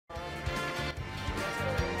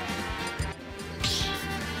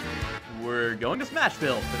we're going to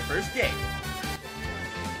Smashville for the first game.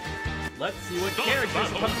 Let's see what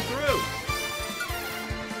characters are coming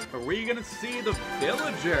through. Are we going to see the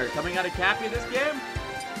Villager coming out of Cappy this game?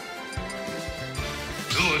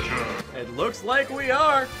 Villager. It looks like we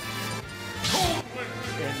are.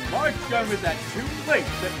 And Mark's going with that too late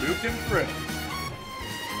that moved him through.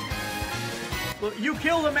 Look, you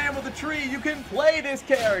kill the man with the tree, you can play this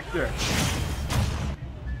character.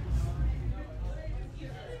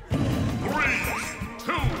 3,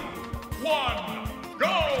 2, 1,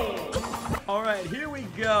 go! Alright, here we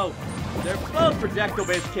go. They're both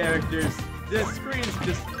projectile-based characters. This screen's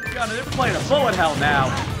just gonna, they're playing a bullet hell now.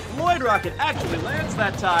 Lloyd Rocket actually lands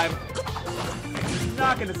that time. You're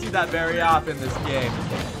not gonna see that very often in this game.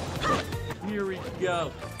 Here we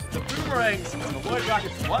go. The boomerangs and the Lloyd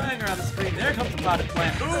Rockets flying around the screen. There comes the potted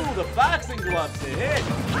plant. Ooh, the boxing gloves to hit.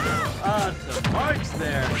 The Marks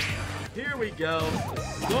there. Here we go. The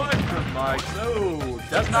sword from Marks. Oh,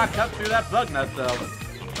 does not cut through that bug nut though.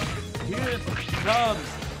 Here comes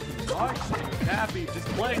Marks and Cappy just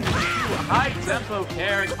playing these two high-tempo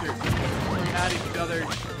characters. Looking at each other.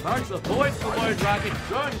 Marks avoids the Lloyd Rocket,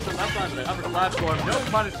 throwing himself up onto the upper platform. No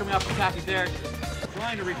punish coming off from Cappy there.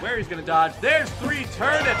 Trying to read where he's gonna dodge. There's 3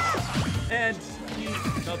 turnips! And he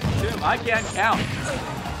comes to him. I can't count.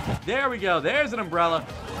 There we go. There's an umbrella.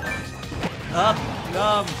 Up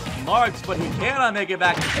comes Marks, but he cannot make it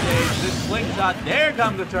back to stage. This slingshot. There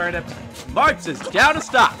comes the turnip. Marks is down to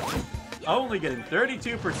stop. Only getting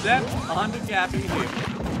 32% onto Cappy here.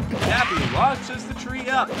 Cappy launches the tree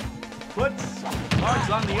up. Puts Marks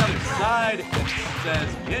on the other side and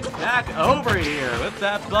says, get back over here with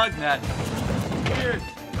that bug net. Here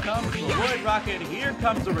comes the Lloyd Rocket. Here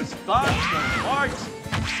comes the response from Marks.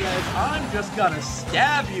 Says, I'm just gonna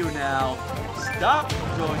stab you now. Stop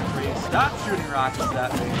going free. Stop shooting rockets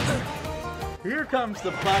at me. Here comes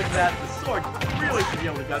the bug net. The sword really should be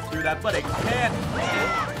able to cut through that, but it can't.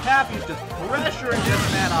 And Cappy's just pressuring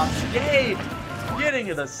this man off stage. Getting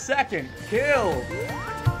to the second kill.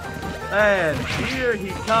 And here he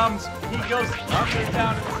comes. He goes up and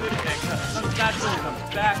down to the city. Comes back,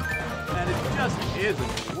 comes back. And it just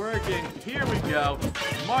isn't working. Here we go.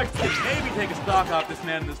 Marks can maybe take a stock off this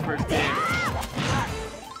man in this first game.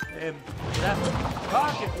 And that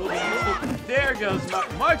pocket will be useful. There goes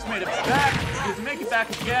Marks. Marks made it back. Does he make it back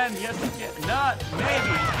again? Yes, he can. Not.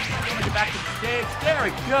 Maybe. He'll make it back to the stage. There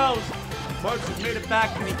it goes. Marks has made it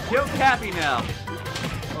back. Can he kill Cappy now?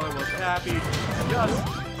 Or will Cappy just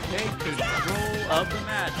take control of the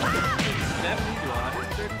match? 70 to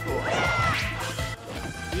 134.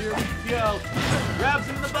 Here we go. Grabs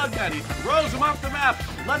him in the bug net. He throws him off the map.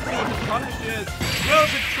 Let's see what the punish is. Throws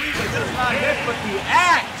a tree that does not hit, but the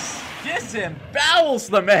axe disembowels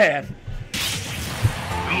the man.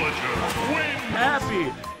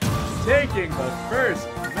 Cappy taking the first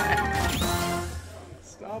match.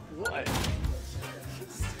 Stop what?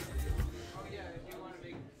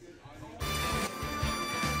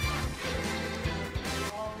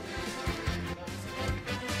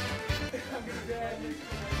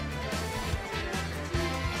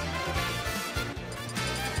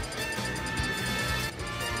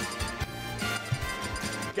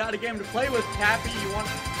 Got a game to play with, Cappy. You want?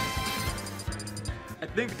 I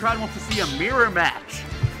think the crowd wants to see a mirror match.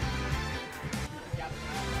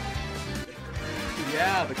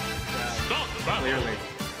 Yeah, but clearly.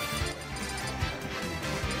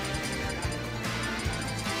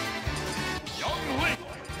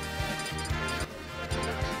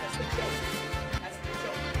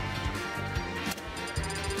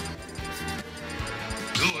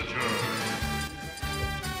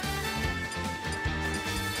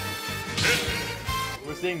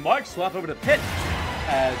 We're seeing Mark swap over to Pit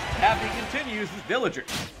as Cappy continues his Villager.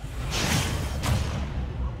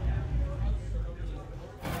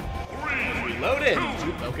 Reloaded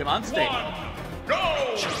to Pokemon Stadium.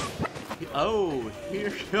 Go! Oh,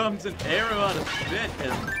 here comes an arrow out of Pit,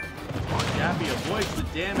 and Cappy avoids the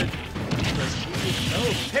damage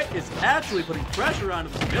because Pit is actually putting pressure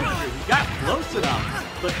onto the Villager. He got close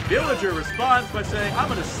enough, but Villager responds by saying, I'm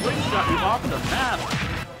going to slingshot you off the map.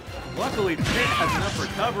 Luckily, Pit has enough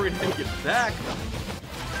recovery to make it back.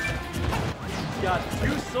 He's got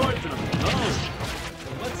 2 swords and a bow.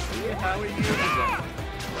 Let's see how he uses them.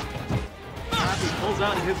 Cappy pulls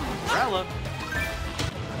out his umbrella.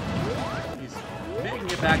 He's making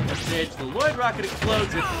it back to stage. The Lloyd Rocket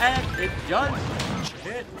explodes it, and it does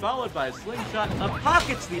hit, followed by a slingshot.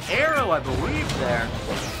 Pockets the arrow, I believe, there.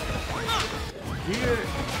 Here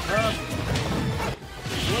comes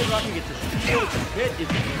Lloyd Rocket gets a shield. Pit is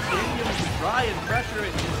continuing to try and pressure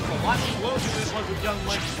it. It's a lot closer than it was with Young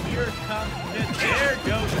Link. Here comes Pit. There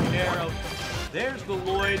goes an arrow. There's the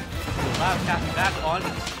Lloyd to allow Cappy back onto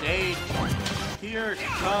the stage. Here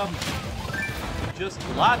comes just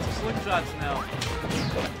lots of slingshots now.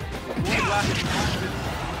 Lloyd Rocket launches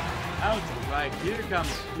out to the right. Here comes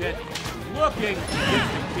Pit, looking to get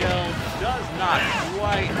the kill. Does not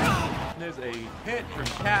quite. There's a hit from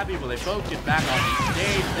Cappy, but they both get back on the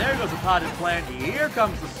stage. There goes the potted plant. Here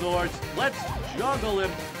comes the swords. Let's juggle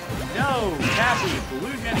him. No, Cappy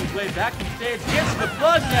balloon his way back to the stage. Gets the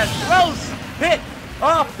buzz net, throws Pit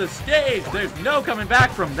off the stage. There's no coming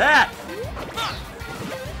back from that.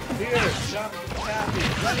 Here comes Cappy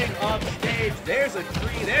running off stage. There's a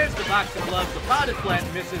tree. There's the box of gloves. The potted plant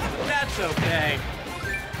misses, but that's okay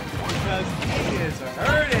because he is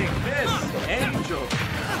hurting Miss Angel.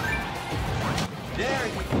 There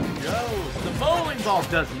he goes. The bowling ball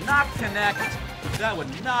does not connect. That would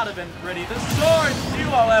not have been pretty. The swords do,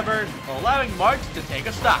 however, allowing March to take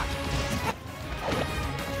a stock.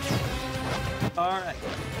 Alright.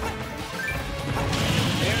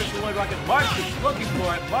 There's the Lloyd Rocket. March is looking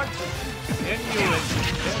for it. March is continuing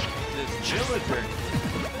this villager.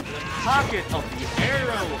 The pocket of the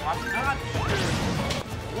arrow. I'm not sure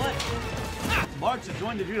what March is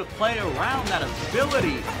going to do to play around that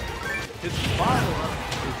ability. His follow-up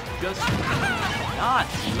is just not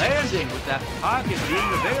landing with that pocket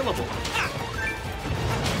being available.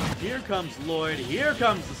 Here comes Lloyd. Here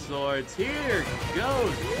comes the swords. Here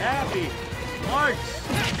goes Cappy. March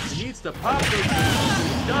needs to pop those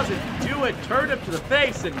moves. He doesn't do it. Turn him to the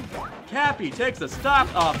face, and Cappy takes a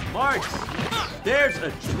stop off March. There's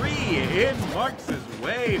a tree in Marx's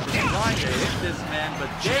way for trying to hit this man, but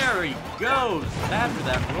there he goes after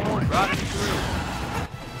that roll brought him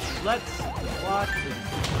through. Let's watch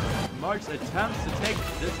March attempts to take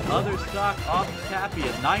this other stock off Cappy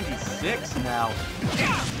at 96 now.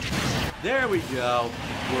 There we go.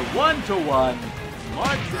 We're 1-1.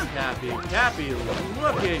 March and Cappy. Cappy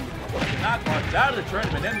looking to knock March out of the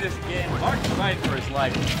tournament in this game. March fighting for his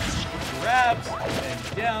life. Grabs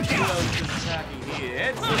and down goes this Cappy. He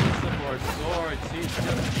hits him with some more swords. He's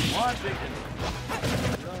just launching and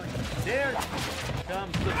throwing. There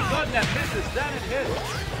comes the gun that misses. Then it hits.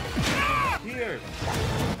 Here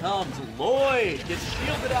comes Lloyd. Gets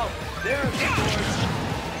shielded out. There are the swords.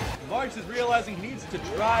 March is realizing he needs to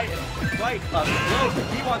try and fight up close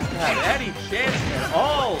if he wants to have any chance at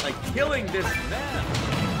all at killing this man.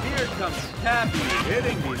 Here comes Cappy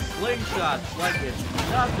hitting these slingshots like it's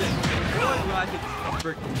nothing. Lloyd Rocket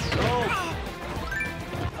for control.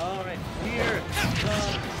 Alright, here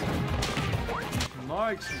comes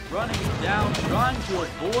March running down, trying to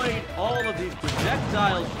avoid all of these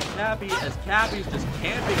projectiles from Cappy as Cappy's just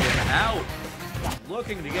camping him out.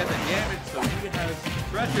 Looking to get the damage, so he has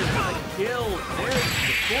pressure for the kill. There's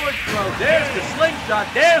the sword throw. There's the slingshot.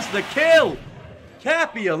 There's the kill.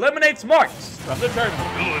 Cappy eliminates March from the tournament.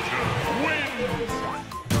 Villager wins.